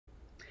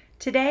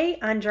Today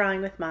on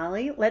Drawing with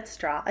Molly, let's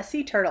draw a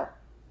sea turtle.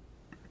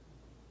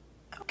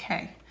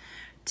 Okay,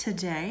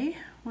 today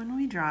when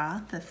we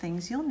draw, the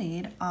things you'll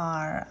need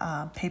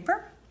are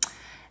paper,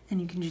 and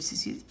you can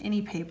just use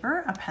any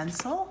paper, a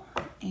pencil,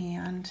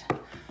 and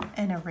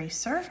an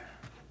eraser,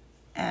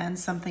 and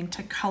something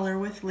to color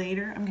with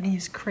later. I'm going to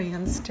use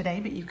crayons today,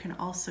 but you can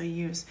also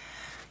use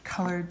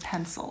colored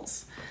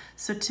pencils.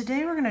 So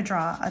today we're going to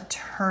draw a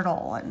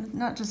turtle, and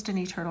not just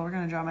any turtle, we're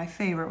going to draw my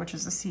favorite, which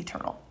is a sea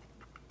turtle.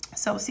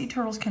 So sea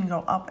turtles can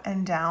go up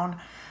and down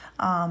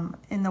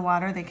in the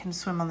water. They can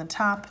swim on the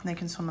top, and they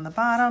can swim on the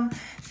bottom.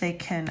 They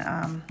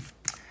can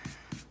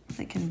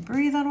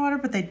breathe on water,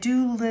 but they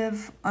do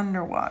live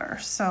underwater.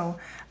 So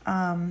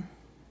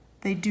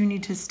they do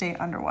need to stay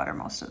underwater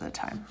most of the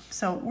time.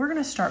 So we're going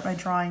to start by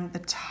drawing the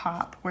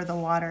top where the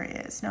water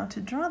is. Now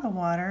to draw the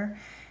water,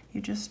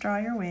 you just draw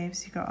your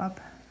waves. You go up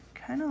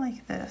kind of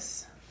like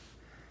this.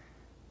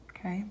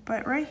 Okay,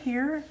 but right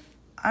here,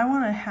 I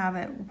want to have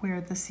it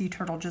where the sea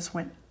turtle just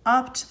went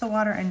up to the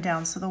water and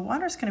down. So the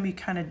water's going to be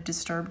kind of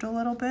disturbed a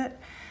little bit.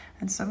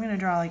 And so I'm going to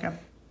draw like a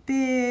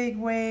big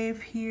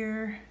wave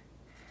here,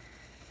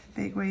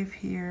 big wave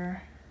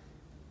here,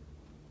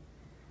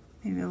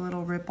 maybe a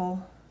little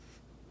ripple,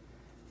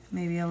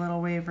 maybe a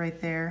little wave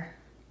right there.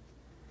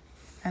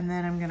 And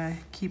then I'm going to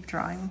keep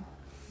drawing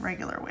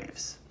regular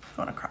waves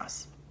going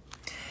across.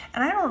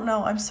 And I don't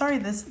know, I'm sorry,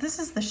 this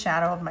is the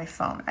shadow of my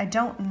phone. I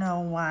don't know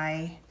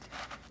why.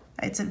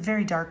 It's a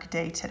very dark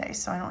day today,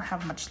 so I don't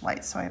have much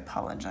light, so I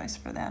apologize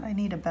for that. I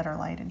need a better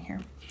light in here.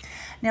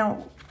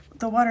 Now,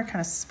 the water kind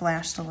of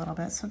splashed a little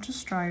bit, so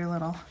just draw your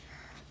little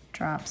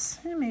drops,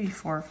 maybe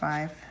 4 or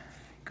 5,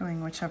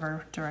 going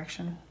whichever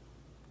direction.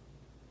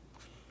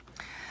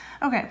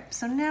 Okay,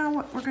 so now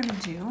what we're gonna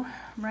do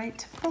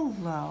right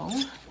below,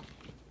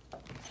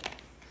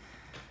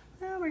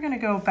 well, we're gonna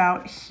go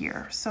about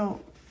here.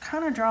 So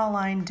kind of draw a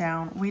line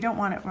down. We don't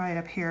want it right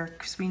up here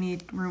because we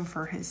need room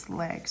for his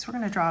legs. We're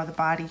going to draw the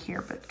body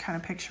here, but kind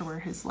of picture where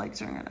his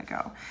legs are going to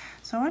go.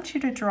 So I want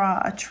you to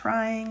draw a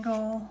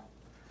triangle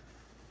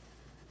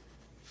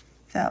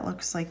that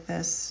looks like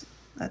this,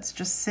 that's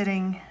just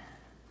sitting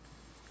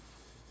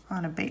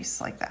on a base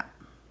like that.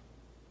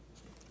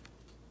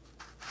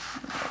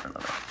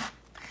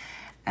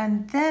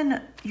 And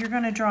then you're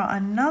going to draw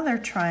another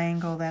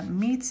triangle that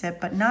meets it,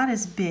 but not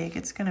as big.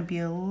 It's going to be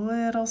a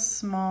little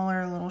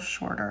smaller, a little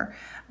shorter.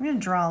 I'm going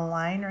to draw a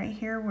line right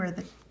here where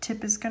the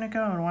tip is going to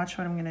go, and watch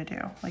what I'm going to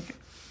do. Like,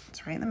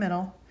 it's right in the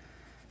middle.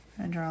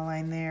 I'm going to draw a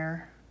line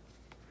there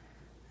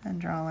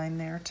and draw a line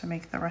there to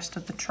make the rest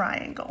of the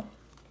triangle.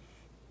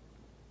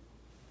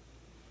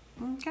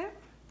 Okay.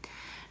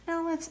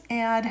 Now let's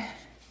add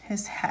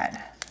his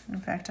head. In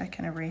fact, I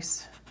can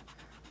erase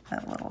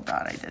that little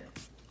dot I did.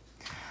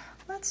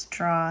 Let's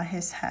draw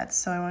his head.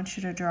 So I want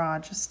you to draw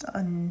just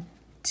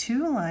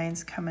 2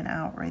 lines coming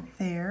out right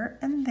there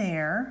and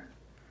there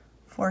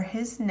for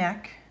his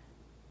neck.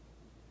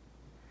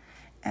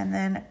 And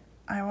then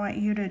I want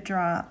you to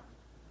draw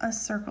a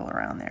circle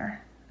around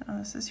there. Now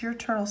this is your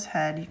turtle's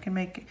head. You can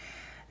make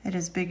it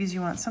as big as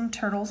you want. Some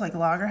turtles, like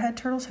loggerhead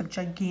turtles, have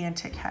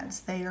gigantic heads.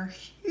 They are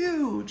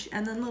huge.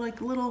 And then like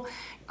little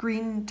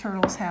green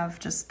turtles have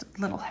just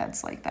little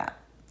heads like that.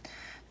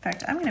 In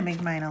fact, I'm going to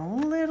make mine a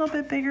little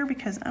bit bigger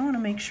because I want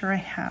to make sure I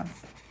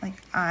have like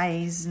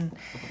eyes and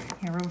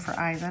room for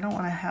eyes. I don't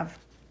want to have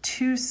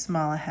too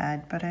small a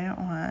head, but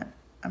I'm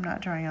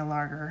not drawing a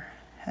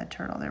loggerhead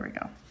turtle. There we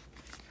go.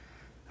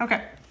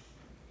 Okay,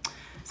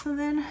 so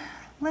then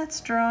let's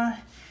draw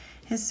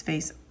his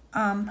face.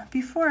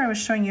 Before I was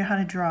showing you how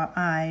to draw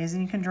eyes,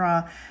 and you can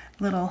draw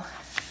little,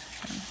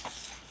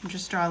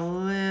 just draw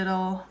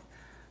little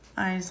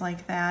eyes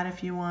like that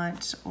if you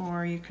want,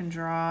 or you can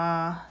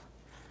draw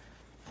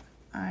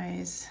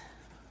eyes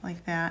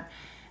like that.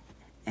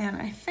 And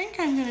I think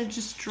I'm going to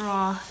just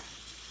draw,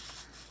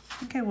 I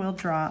think I will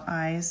draw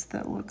eyes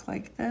that look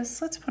like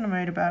this. Let's put them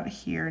right about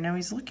here. Now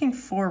he's looking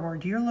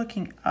forward. You're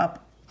looking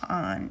up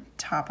on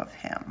top of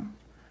him,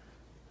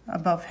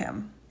 above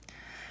him.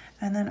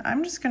 And then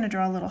I'm just going to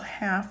draw little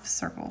half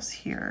circles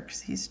here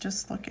because he's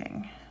just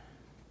looking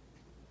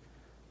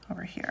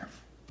over here.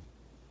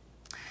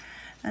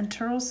 And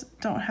turtles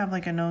don't have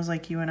like a nose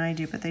like you and I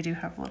do, but they do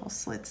have little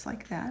slits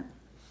like that.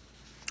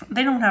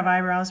 They don't have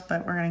eyebrows,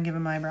 but we're going to give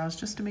them eyebrows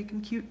just to make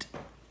them cute.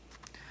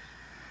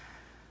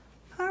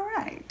 All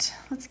right,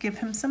 let's give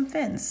him some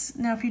fins.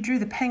 Now, if you drew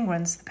the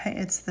penguins,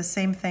 it's the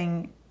same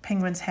thing.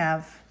 Penguins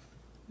have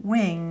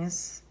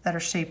wings that are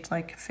shaped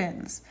like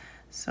fins.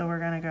 So we're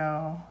going to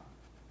go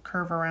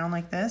curve around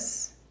like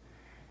this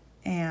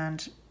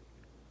and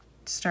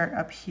start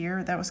up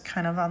here. That was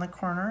kind of on the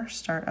corner.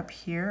 Start up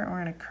here, and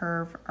we're going to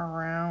curve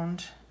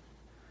around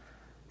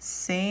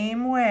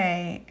same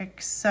way,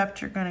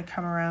 except you're going to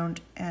come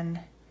around and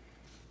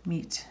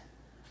meet.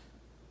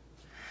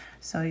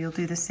 So you'll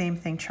do the same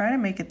thing. Try to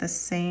make it the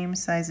same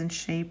size and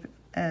shape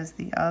as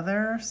the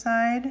other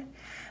side,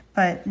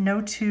 but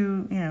no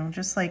two,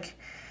 just like,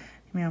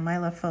 my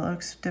left foot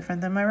looks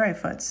different than my right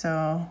foot,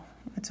 so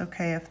it's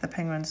okay if the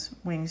penguin's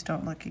wings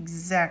don't look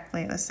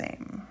exactly the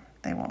same.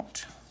 They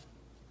won't.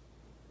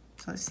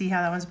 So see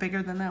how that one's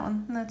bigger than that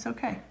one? And that's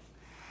okay.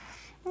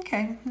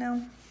 Okay,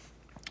 now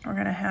we're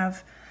gonna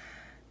have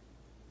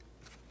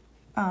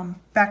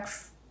back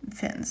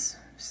fins.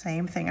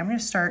 Same thing. I'm gonna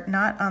start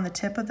not on the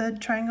tip of the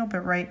triangle, but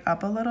right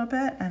up a little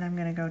bit, and I'm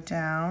gonna go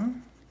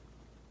down.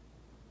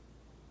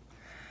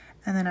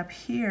 And then up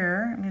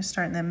here, I'm gonna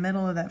start in the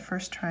middle of that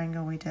first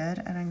triangle we did,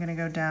 and I'm gonna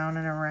go down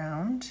and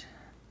around,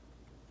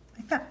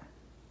 like that.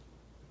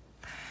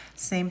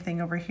 Same thing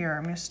over here.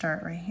 I'm gonna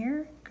start right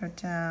here, go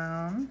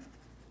down,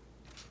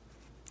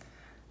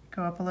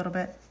 go up a little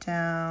bit,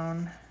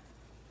 down,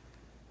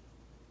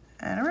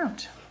 and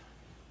around.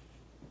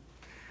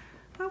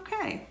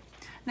 Okay,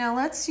 now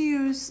let's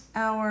use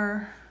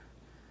our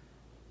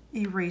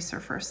eraser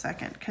for a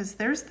second, because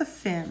there's the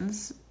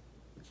fins,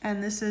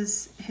 and this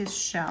is his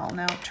shell.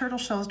 Now, turtle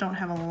shells don't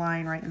have a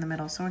line right in the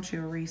middle, so I want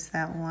you to erase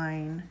that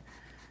line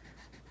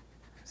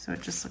so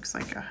it just looks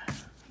like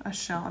a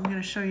shell. I'm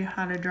gonna show you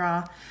how to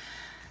draw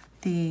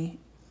the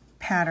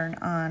pattern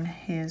on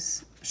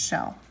his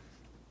shell,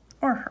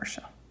 or her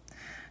shell.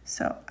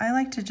 So I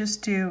like to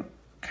just do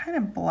kind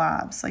of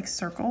blobs, like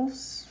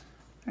circles.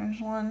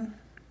 There's one.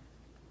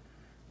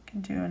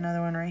 Can do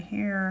another one right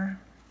here.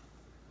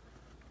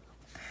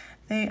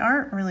 They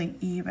aren't really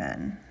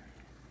even.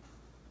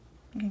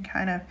 You can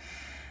kind of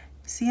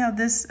see how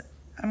this,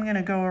 I'm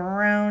gonna go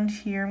around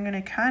here. I'm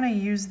gonna kind of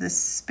use this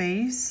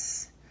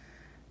space,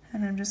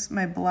 and I'm just,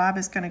 my blob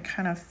is gonna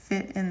kind of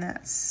fit in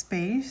that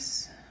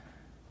space.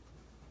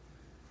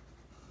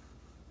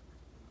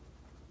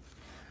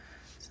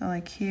 So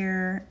like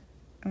here,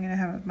 I'm gonna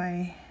have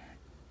my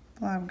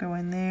blob go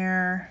in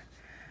there,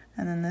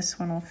 and then this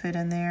one will fit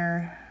in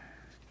there.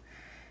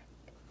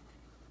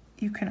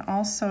 You can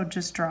also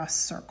just draw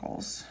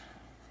circles.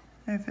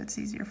 If it's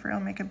easier for you, I'll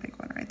make a big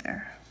one right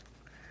there.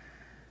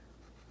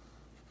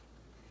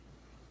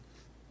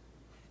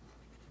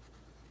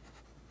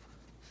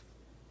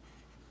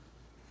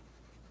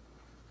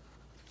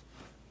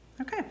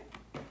 Okay,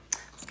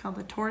 it's called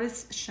the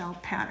tortoise shell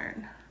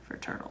pattern for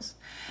turtles.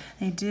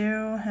 They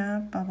do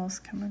have bubbles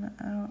coming out.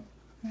 I'm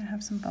gonna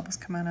have some bubbles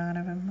coming out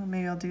of him. Well,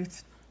 maybe I'll do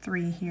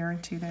 3 here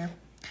and 2 there.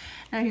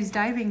 Now he's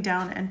diving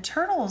down, and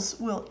turtles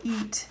will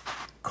eat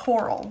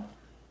coral.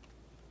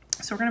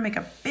 So we're gonna make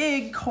a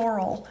big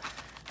coral.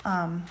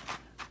 Let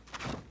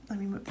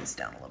me move this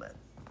down a little bit.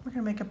 We're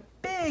gonna make a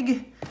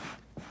big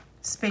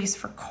space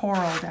for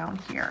coral down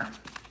here.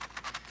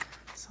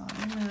 So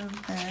let me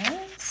move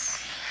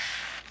this.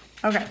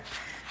 Okay,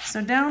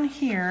 so down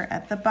here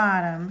at the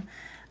bottom,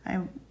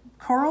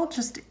 coral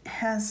just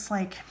has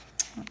like,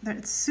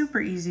 it's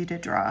super easy to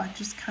draw.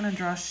 Just kind of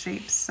draw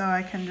shapes. So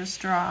I can just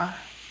draw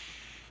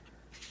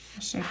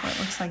a shape that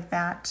looks like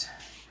that.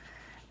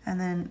 And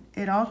then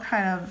it all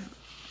kind of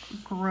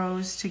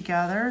grows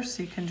together,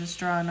 so you can just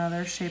draw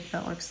another shape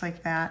that looks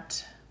like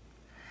that.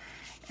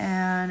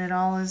 And it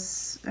all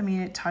is, I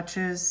mean, it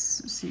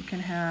touches, so you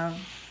can have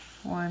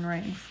one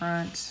right in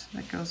front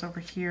that goes over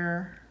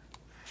here,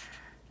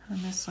 and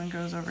this one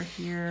goes over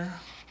here.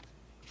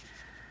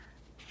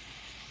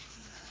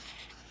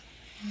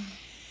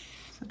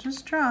 So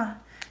just draw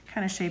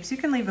kind of shapes. You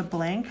can leave a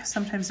blank.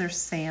 Sometimes there's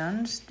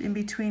sand in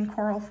between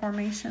coral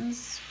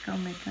formations. Go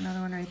make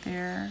another one right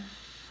there.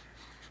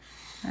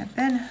 I've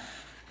been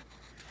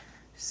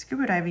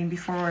scuba diving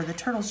before where the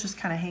turtles just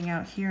kind of hang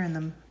out here in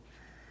the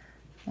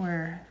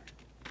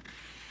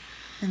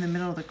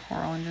middle of the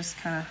coral and just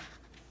kind of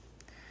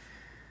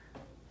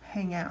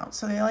hang out.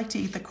 So they like to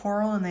eat the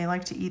coral, and they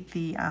like to eat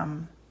the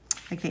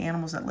like the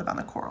animals that live on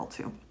the coral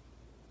too.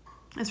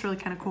 It's really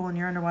kind of cool. When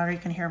you're underwater, you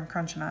can hear them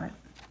crunching on it.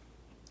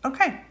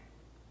 Okay.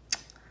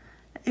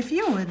 If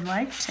you would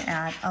like to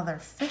add other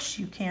fish,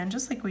 you can,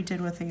 just like we did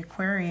with the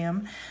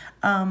aquarium.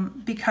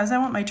 Because I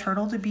want my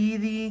turtle to be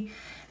the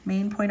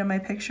main point of my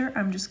picture,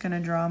 I'm just going to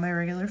draw my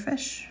regular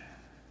fish.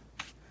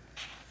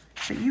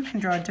 But you can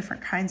draw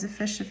different kinds of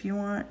fish if you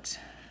want.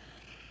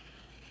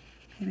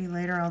 Maybe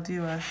later I'll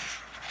do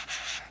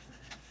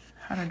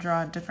how to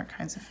draw different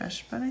kinds of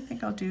fish, but I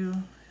think I'll do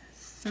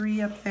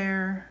 3 up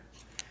there,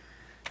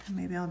 and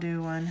maybe I'll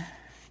do one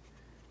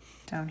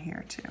down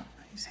here too.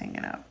 He's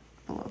hanging out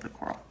below the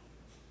coral.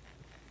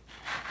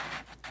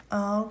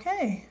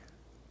 Okay,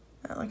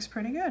 that looks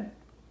pretty good.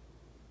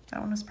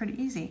 That one was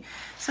pretty easy.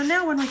 So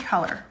now when we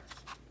color,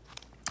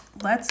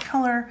 let's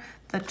color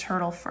the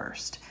turtle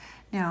first.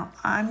 Now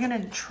I'm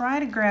gonna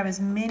try to grab as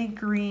many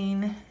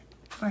green,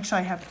 actually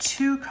I have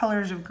 2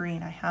 colors of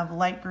green. I have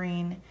light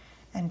green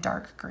and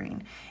dark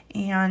green.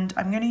 And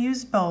I'm gonna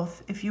use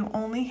both. If you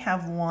only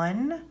have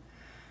one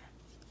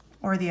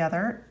or the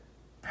other,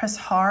 press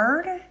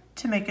hard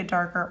to make it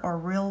darker or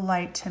real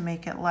light to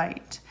make it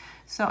light.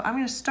 So I'm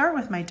going to start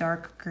with my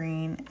dark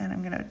green, and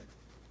I'm going to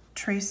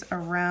trace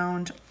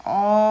around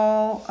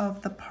all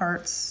of the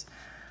parts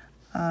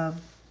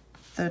of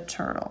the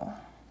turtle,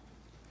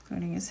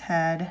 including his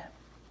head.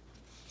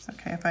 It's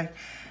okay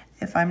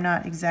if I'm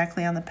not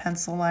exactly on the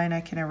pencil line,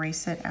 I can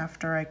erase it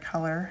after I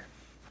color.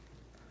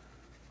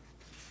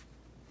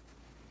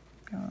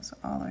 Goes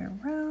all the way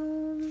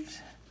around,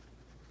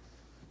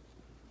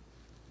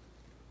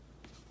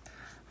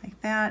 like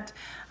that.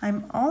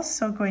 I'm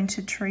also going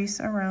to trace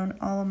around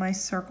all of my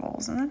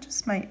circles, and that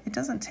just might, it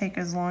doesn't take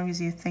as long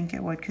as you think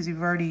it would because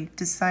you've already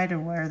decided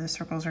where the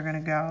circles are going to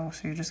go,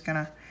 so you're just going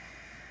to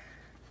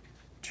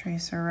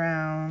trace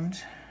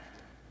around.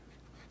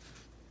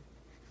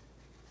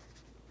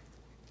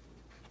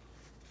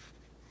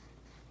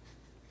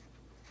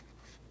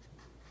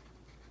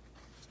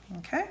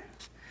 Okay,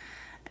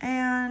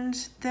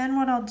 and then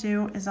what I'll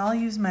do is I'll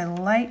use my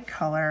light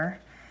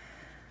color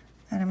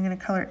and I'm going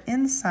to color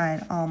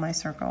inside all my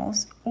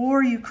circles,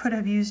 or you could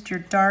have used your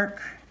dark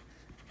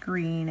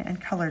green and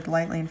colored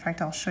lightly. In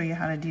fact, I'll show you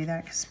how to do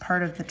that because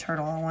part of the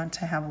turtle I want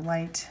to have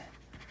lighter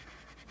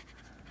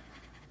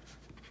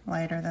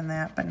than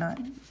that, but not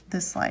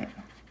this light.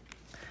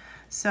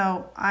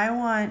 So I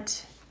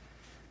want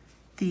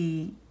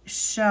the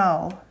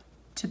shell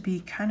to be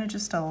kind of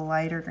just a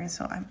lighter green,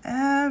 so I'm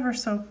ever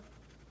so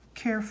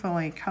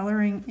carefully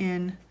coloring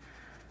in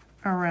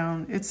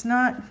around. It's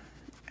not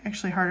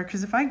actually harder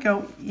because if I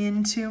go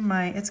into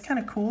my, it's kind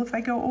of cool if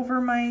I go over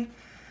my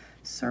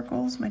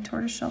circles, my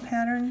tortoiseshell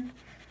pattern,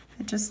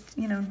 it just,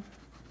 a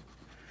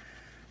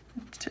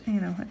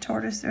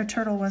tortoise or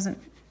turtle wasn't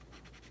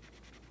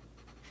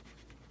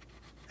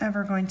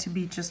ever going to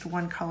be just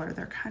one color.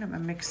 They're kind of a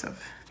mix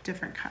of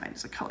different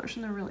kinds of colors,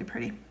 and they're really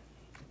pretty.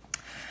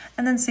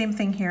 And then same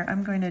thing here.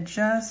 I'm going to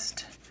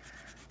just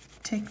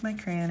take my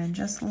crayon and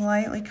just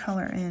lightly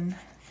color in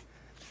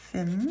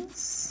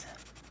fins.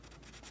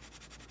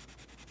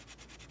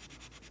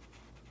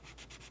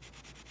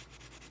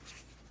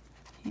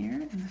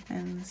 Here, and the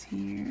fins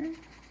here.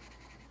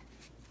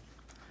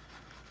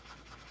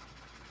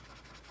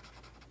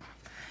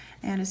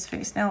 And his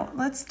face. Now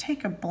let's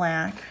take a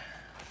black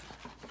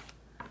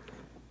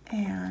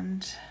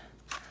and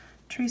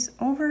trace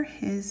over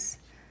his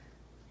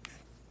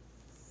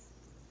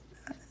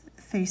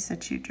face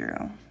that you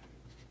drew.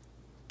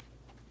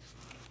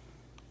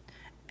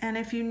 And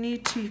if you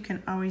need to, you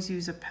can always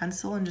use a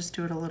pencil and just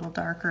do it a little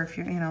darker. If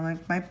you're,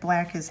 my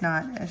black is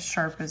not as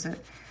sharp as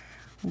it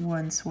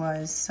once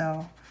was,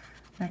 so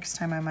next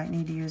time I might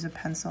need to use a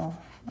pencil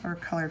or a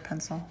colored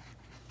pencil.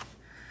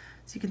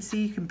 So you can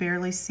see, you can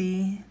barely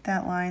see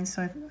that line,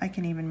 so I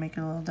can even make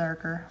it a little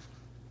darker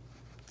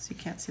so you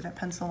can't see that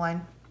pencil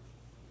line.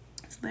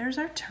 So there's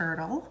our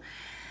turtle.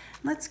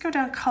 Let's go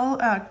down.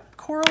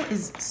 Coral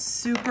is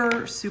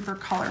super, super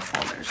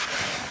colorful. There's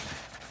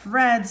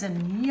reds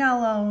and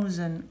yellows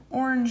and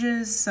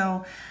oranges,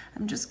 so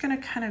I'm just gonna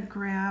kind of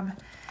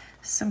grab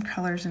some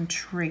colors and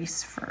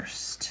trace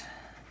first.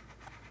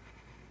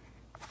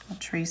 I'll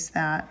trace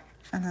that,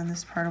 and then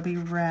this part will be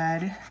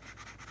red.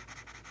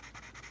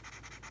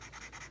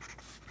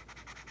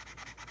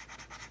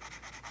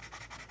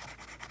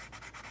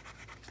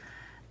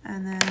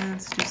 And then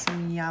let's do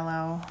some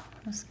yellow.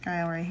 This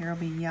guy right here will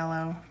be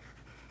yellow.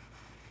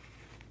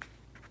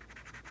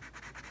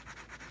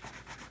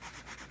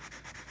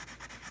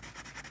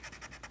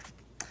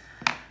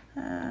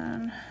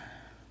 And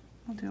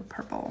we'll do a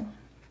purple.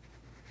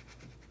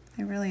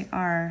 They really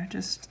are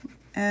just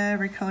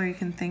every color you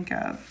can think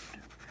of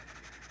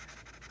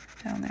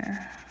down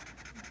there.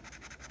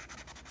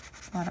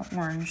 A lot of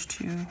orange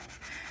too.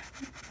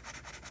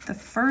 The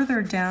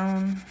further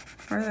down,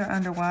 further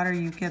underwater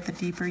you get, the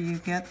deeper you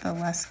get, the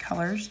less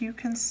colors you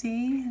can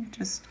see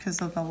just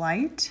because of the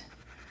light.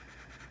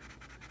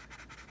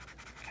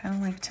 Kind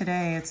of like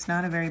today, it's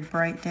not a very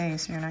bright day,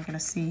 so you're not going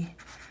to see,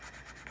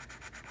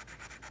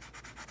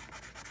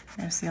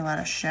 a lot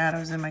of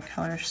shadows in my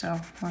colors, so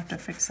we'll have to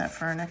fix that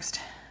for our next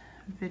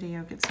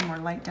video, get some more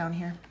light down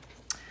here.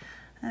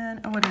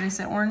 And, oh, what did I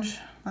say, orange?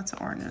 Lots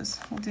of oranges.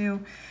 We'll do,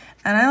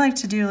 and I like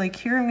to do, like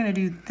here, I'm going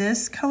to do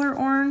this color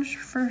orange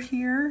for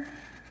here.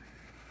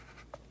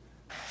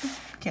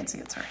 Can't see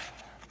it, sorry.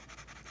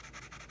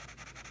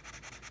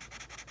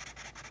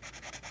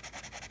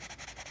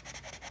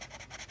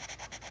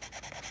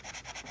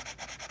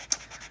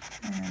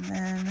 And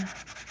then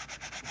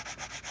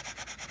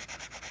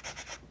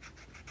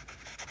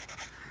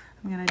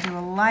I'm going to do a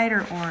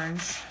lighter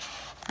orange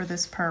for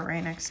this part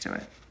right next to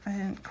it. I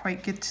didn't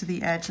quite get to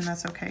the edge, and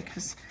that's okay,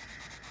 because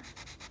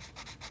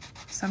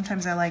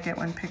sometimes I like it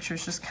when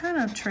pictures just kind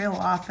of trail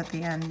off at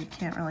the end. You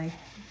can't really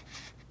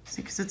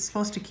see, because it's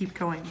supposed to keep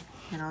going.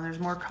 There's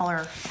more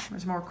color,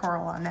 there's more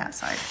coral on that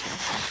side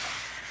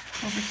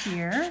too. Over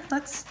here,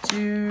 let's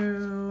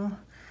do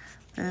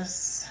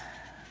this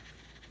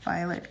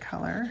violet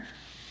color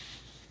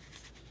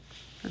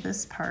for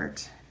this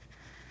part.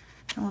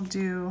 And we'll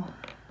do,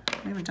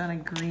 we haven't done a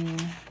green.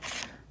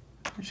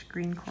 There's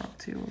green coral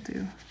too.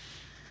 We'll do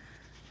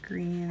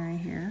green right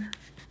here.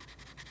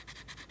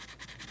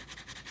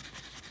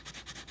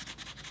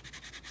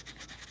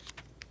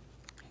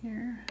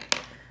 Here,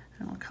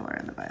 and we'll color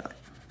in the violet.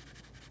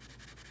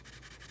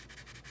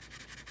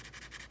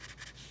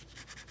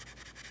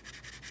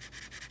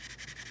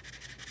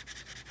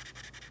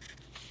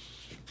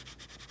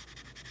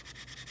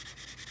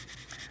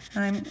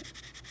 I'm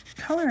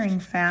coloring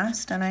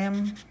fast, and I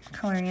am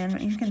coloring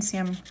in. You can see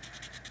I'm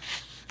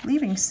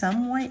leaving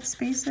some white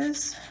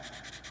spaces.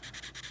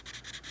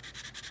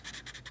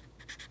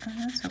 And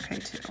that's okay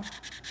too.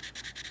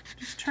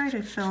 Just try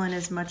to fill in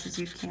as much as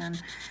you can.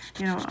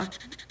 You know,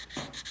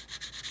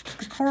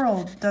 the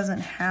coral doesn't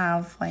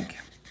have like,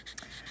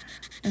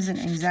 isn't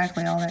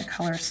exactly all that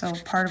color, so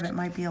part of it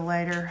might be a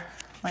lighter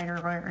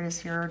where it is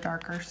here, or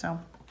darker, so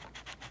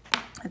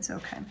it's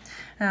okay.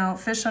 Now,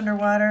 fish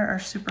underwater are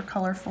super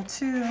colorful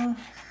too.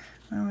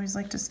 I always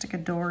like to stick a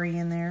Dory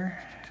in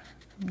there.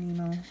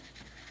 Nemo.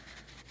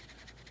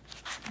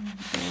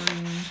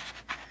 Dory.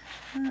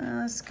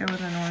 Let's go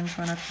with an orange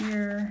one up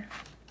here.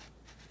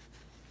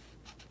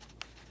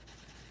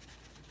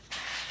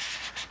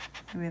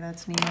 Maybe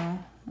that's Nemo.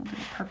 We'll do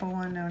a purple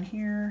one down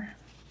here.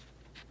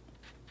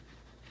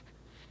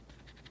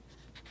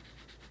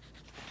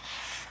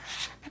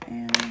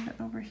 And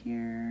over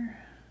here,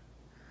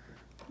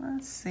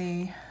 let's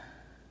see.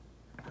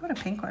 How about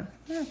a pink one?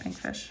 A pink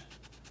fish.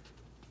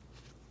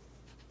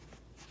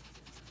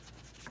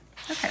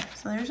 Okay,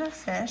 so there's our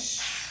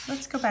fish.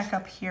 Let's go back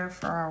up here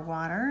for our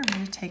water. I'm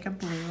going to take a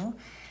blue,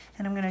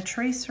 and I'm going to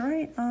trace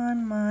right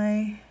on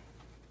my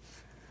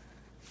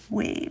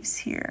waves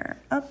here.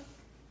 Up,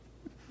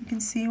 you can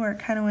see where it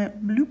kind of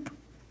went bloop.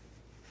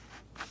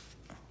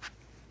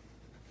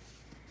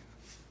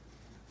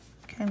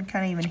 Can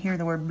kind of even hear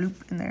the word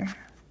bloop in there.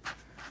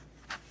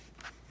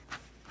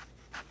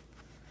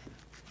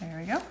 There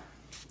we go.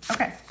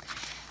 Okay,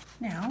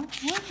 now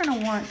we're going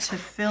to want to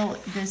fill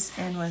this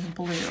in with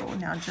blue.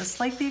 Now, just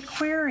like the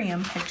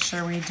aquarium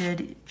picture we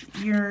did,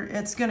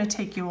 it's going to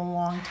take you a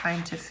long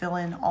time to fill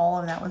in all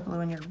of that with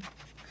blue, and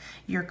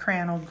your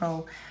crayon will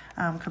go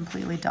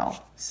completely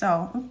dull.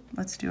 So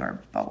let's do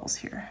our bubbles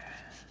here.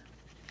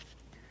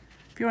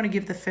 If you want to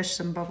give the fish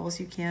some bubbles,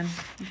 you can.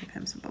 You give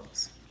him some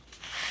bubbles.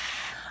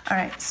 All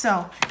right,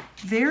 so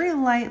very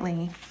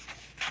lightly,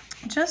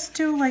 just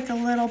do like a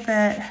little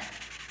bit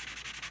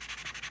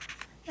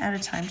at a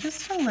time,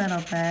 just a little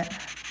bit.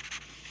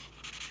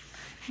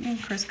 You can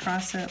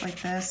crisscross it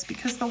like this,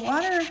 because the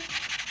water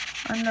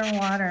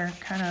underwater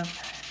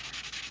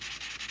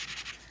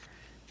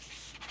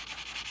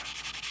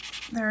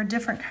there are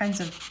different kinds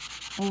of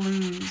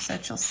blues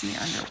that you'll see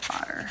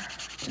underwater.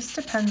 Just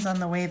depends on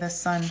the way the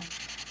sun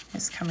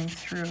is coming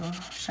through,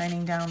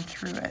 shining down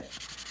through it.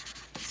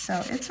 So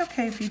it's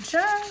okay if you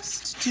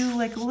just do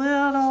like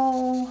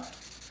little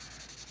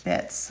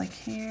bits, like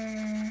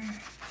here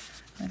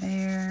or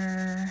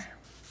there.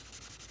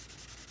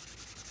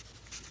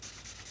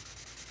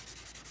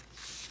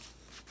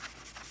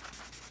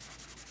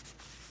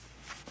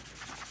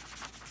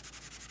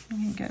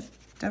 You can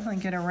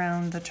definitely get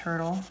around the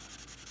turtle.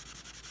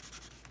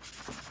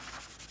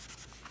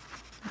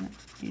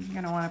 You're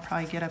going to want to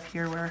probably get up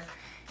here where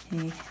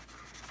he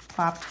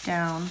plopped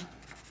down.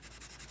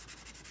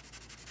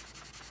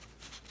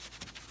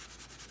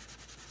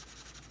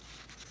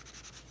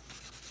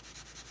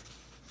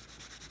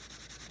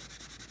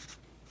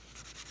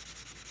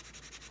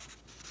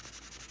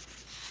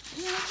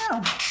 There we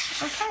go.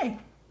 Okay.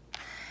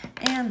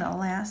 And the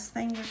last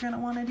thing you're going to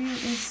want to do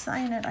is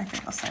sign it. I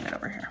think I'll sign it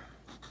over here.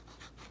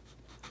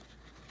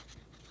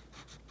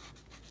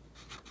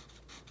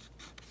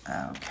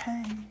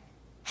 Okay.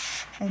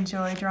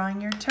 Enjoy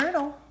drawing your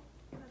turtle.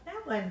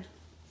 That one.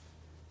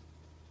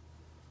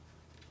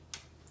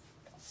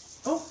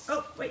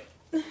 Oh, wait.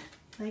 You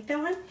like that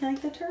one? You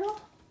like the turtle?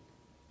 What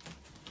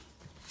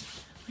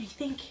do you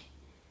think?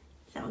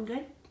 Is that one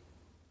good?